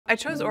I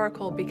chose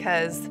Oracle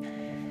because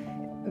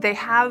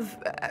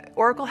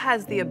Oracle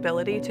has the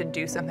ability to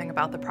do something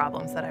about the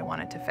problems that I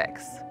wanted to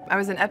fix. I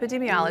was an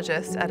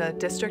epidemiologist at a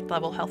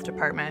district-level health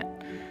department,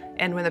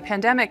 and when the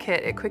pandemic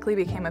hit, it quickly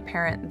became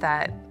apparent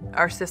that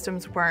our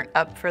systems weren't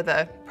up for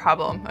the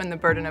problem and the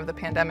burden of the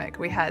pandemic.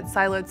 We had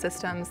siloed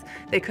systems.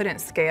 They couldn't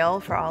scale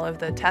for all of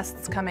the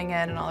tests coming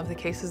in and all of the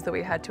cases that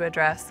we had to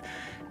address.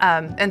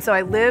 And so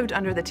I lived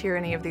under the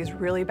tyranny of these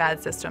really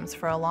bad systems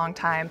for a long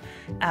time.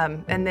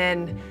 And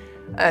then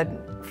a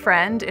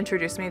friend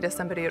introduced me to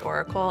somebody at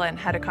Oracle and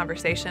had a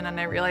conversation, and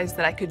I realized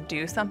that I could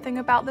do something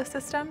about the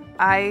system.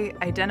 I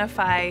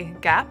identify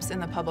gaps in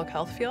the public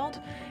health field,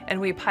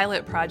 and we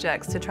pilot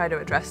projects to try to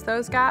address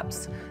those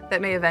gaps that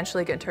may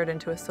eventually get turned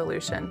into a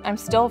solution. I'm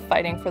still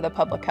fighting for the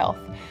public health.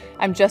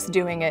 I'm just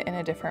doing it in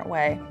a different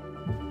way.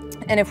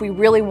 And if we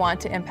really want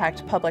to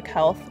impact public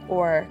health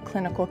or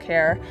clinical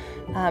care,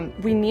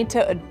 we need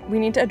to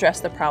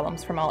address the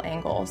problems from all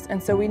angles.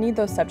 And so we need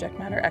those subject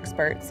matter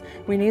experts.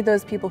 We need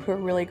those people who are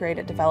really great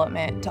at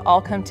development to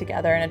all come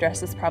together and address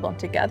this problem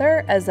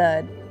together as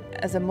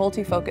a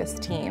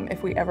multi-focused team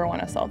if we ever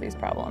want to solve these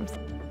problems.